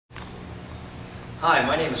Hi,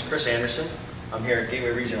 my name is Chris Anderson. I'm here at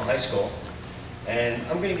Gateway Regional High School, and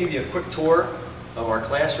I'm going to give you a quick tour of our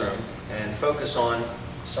classroom and focus on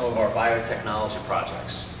some of our biotechnology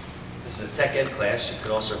projects. This is a tech ed class, you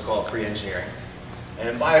could also call it pre-engineering. And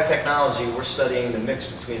in biotechnology, we're studying the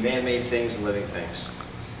mix between man-made things and living things.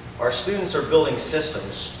 Our students are building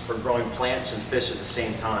systems for growing plants and fish at the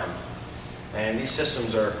same time. And these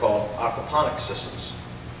systems are called aquaponic systems.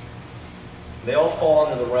 They all fall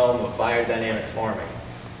under the realm of biodynamic farming,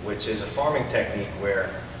 which is a farming technique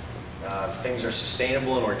where things are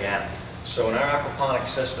sustainable and organic. So in our aquaponic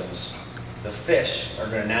systems, the fish are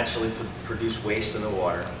going to naturally produce waste in the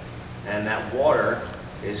water, and that water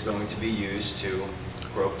is going to be used to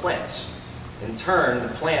grow plants. In turn,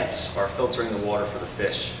 the plants are filtering the water for the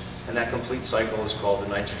fish, and that complete cycle is called the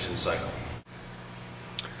nitrogen cycle.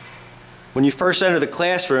 When you first enter the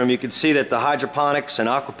classroom, you can see that the hydroponics and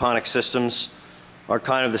aquaponic systems are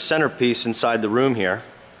kind of the centerpiece inside the room here.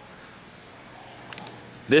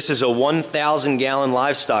 This is a 1,000-gallon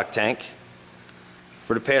livestock tank.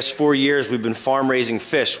 For the past 4 years, we've been farm raising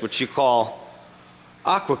fish, which you call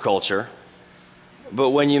aquaculture.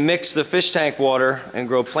 But when you mix the fish tank water and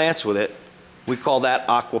grow plants with it, we call that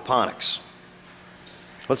aquaponics.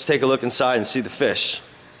 Let's take a look inside and see the fish.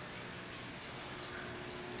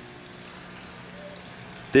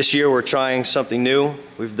 This year we're trying something new.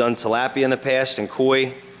 We've done tilapia in the past and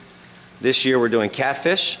koi. This year we're doing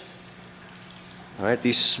catfish. All right,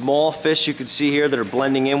 these small fish you can see here that are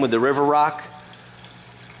blending in with the river rock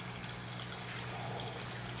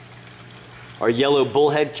are yellow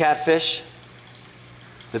bullhead catfish.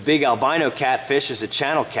 The big albino catfish is a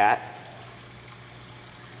channel cat.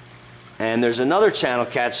 And there's another channel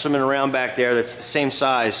cat swimming around back there that's the same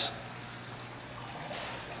size,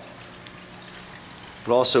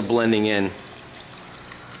 but also blending in.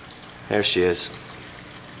 There she is.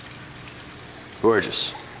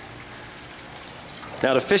 Gorgeous.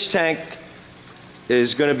 Now the fish tank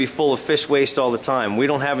is going to be full of fish waste all the time. We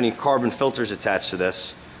don't have any carbon filters attached to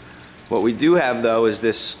this. What we do have though is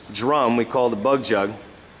this drum we call the bug jug.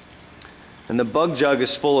 And the bug jug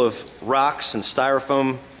is full of rocks and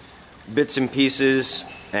styrofoam bits and pieces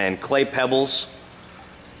and clay pebbles.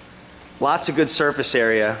 Lots of good surface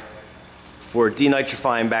area for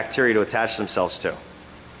denitrifying bacteria to attach themselves to.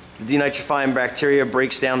 The denitrifying bacteria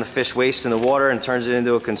breaks down the fish waste in the water and turns it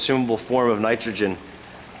into a consumable form of nitrogen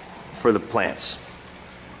for the plants.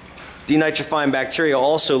 Denitrifying bacteria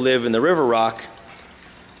also live in the river rock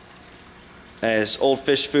as old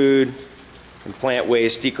fish food and plant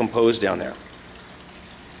waste decompose down there.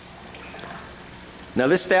 Now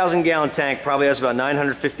this 1,000-gallon tank probably has about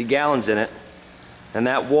 950 gallons in it, and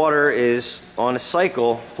that water is on a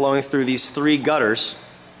cycle flowing through these 3 gutters.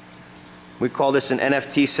 We call this an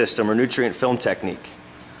NFT system, or nutrient film technique.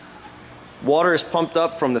 Water is pumped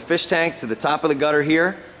up from the fish tank to the top of the gutter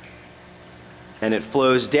here, and it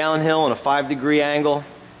flows downhill on a 5-degree angle,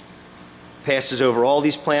 passes over all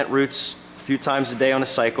these plant roots a few times a day on a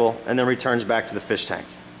cycle, and then returns back to the fish tank.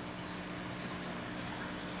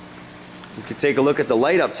 You can take a look at the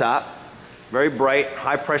light up top. Very bright,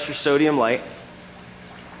 high pressure sodium light.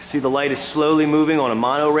 See the light is slowly moving on a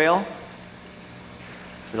monorail.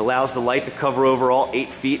 It allows the light to cover over all 8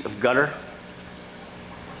 feet of gutter.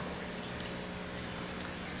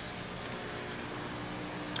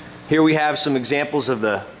 Here we have some examples of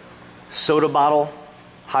the soda bottle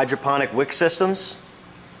hydroponic wick systems.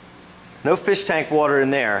 No fish tank water in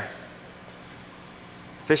there.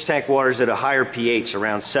 Fish tank water is at a higher pH,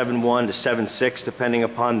 around 7.1 to 7.6 depending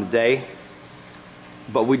upon the day.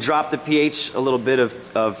 But we drop the pH a little bit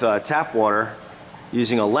of tap water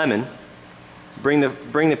using a lemon. Bring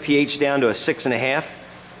the pH down to a 6.5,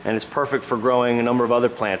 and it's perfect for growing a number of other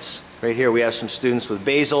plants. Right here we have some students with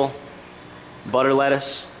basil, butter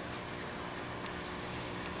lettuce.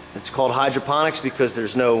 It's called hydroponics because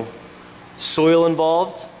there's no soil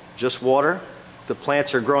involved, just water. The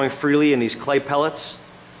plants are growing freely in these clay pellets,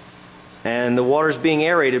 and the water is being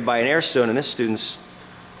aerated by an air stone in this student's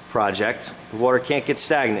project. The water can't get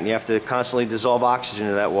stagnant. You have to constantly dissolve oxygen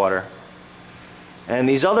into that water. And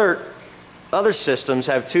these other systems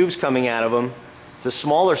have tubes coming out of them to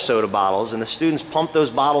smaller soda bottles, and the students pump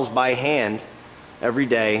those bottles by hand every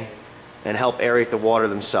day and help aerate the water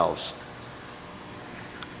themselves.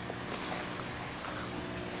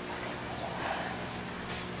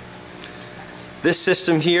 This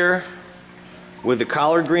system here, with the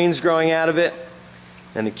collard greens growing out of it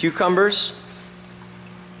and the cucumbers,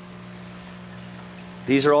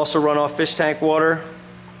 these are also run off fish tank water.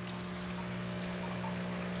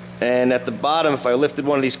 And at the bottom, if I lifted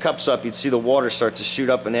one of these cups up, you'd see the water start to shoot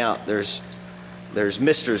up and out. There's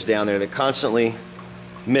misters down there that constantly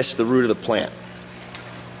miss the root of the plant.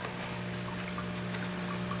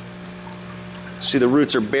 See, the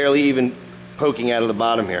roots are barely even poking out of the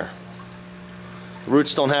bottom here. The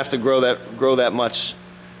roots don't have to grow that much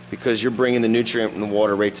because you're bringing the nutrient and the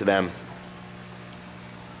water right to them.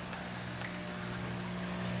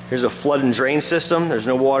 Here's a flood and drain system. There's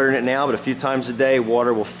no water in it now, but a few times a day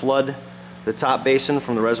water will flood the top basin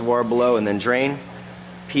from the reservoir below and then drain.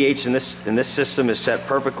 pH in this system is set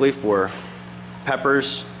perfectly for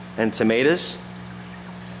peppers and tomatoes.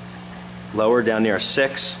 Lower, down near a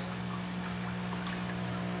 6.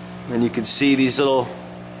 And you can see these little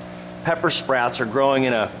pepper sprouts are growing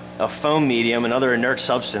in a foam medium, another inert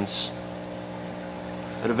substance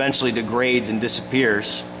that eventually degrades and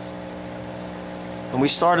disappears. And we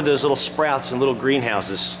started those little sprouts in little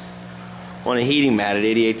greenhouses on a heating mat at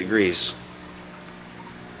 88 degrees.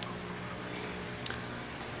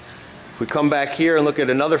 If we come back here and look at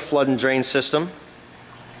another flood and drain system,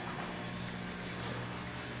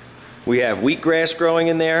 we have wheatgrass growing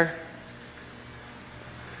in there,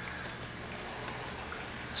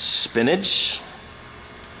 spinach,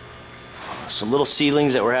 some little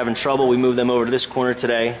seedlings that were having trouble. We moved them over to this corner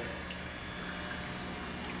today.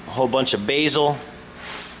 A whole bunch of basil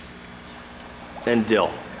and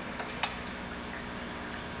dill.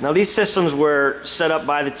 Now these systems were set up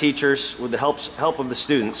by the teachers with the help of the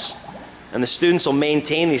students, and the students will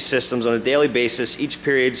maintain these systems on a daily basis. Each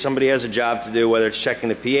period somebody has a job to do, whether it's checking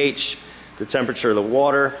the pH, the temperature of the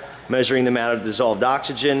water, measuring the amount of dissolved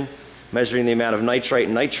oxygen, measuring the amount of nitrite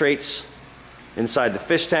and nitrates inside the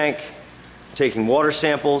fish tank, taking water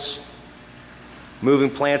samples, moving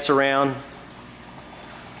plants around.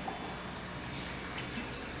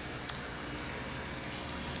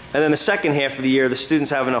 And then the second half of the year, the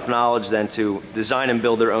students have enough knowledge then to design and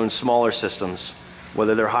build their own smaller systems,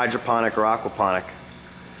 whether they're hydroponic or aquaponic.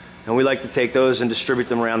 And we like to take those and distribute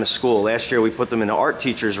them around the school. Last year we put them in the art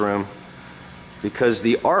teacher's room because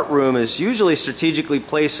the art room is usually strategically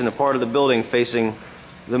placed in a part of the building facing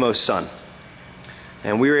the most sun.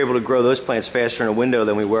 And we were able to grow those plants faster in a window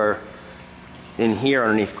than we were in here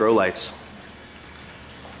underneath grow lights.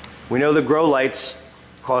 We know the grow lights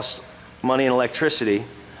cost money and electricity.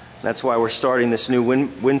 That's why we're starting this new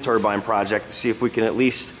wind turbine project to see if we can at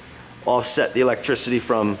least offset the electricity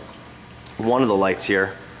from one of the lights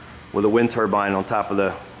here with a wind turbine on top of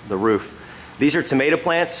the roof. These are tomato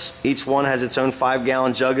plants. Each one has its own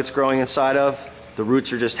 5-gallon jug it's growing inside of. The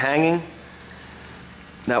roots are just hanging.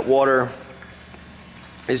 That water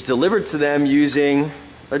is delivered to them using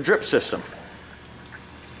a drip system.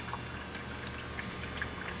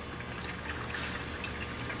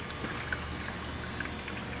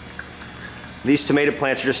 These tomato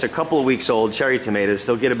plants are just a couple of weeks old, cherry tomatoes.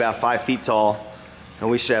 They'll get about 5 feet tall, and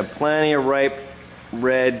we should have plenty of ripe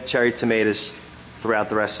red cherry tomatoes throughout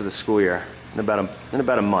the rest of the school year in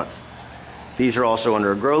about a month. These are also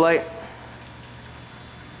under a grow light.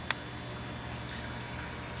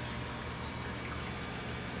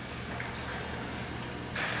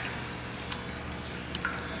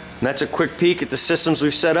 And that's a quick peek at the systems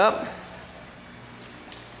we've set up.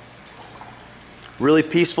 Really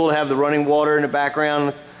peaceful to have the running water in the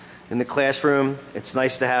background in the classroom. It's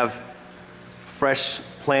nice to have fresh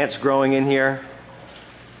plants growing in here.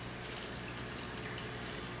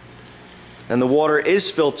 And the water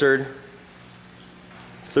is filtered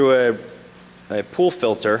through a pool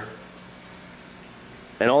filter.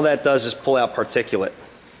 And all that does is pull out particulate.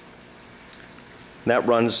 And that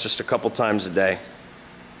runs just a couple times a day.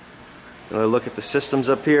 And I look at the systems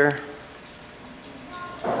up here.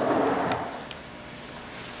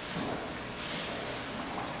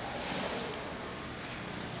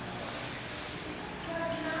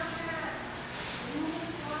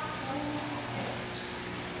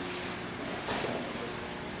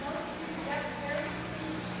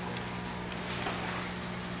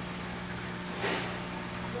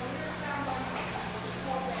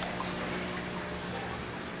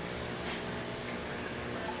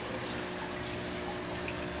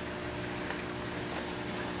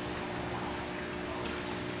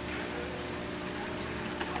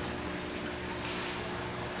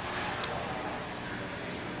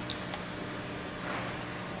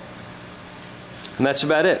 And that's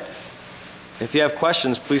about it. If you have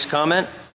questions, please comment.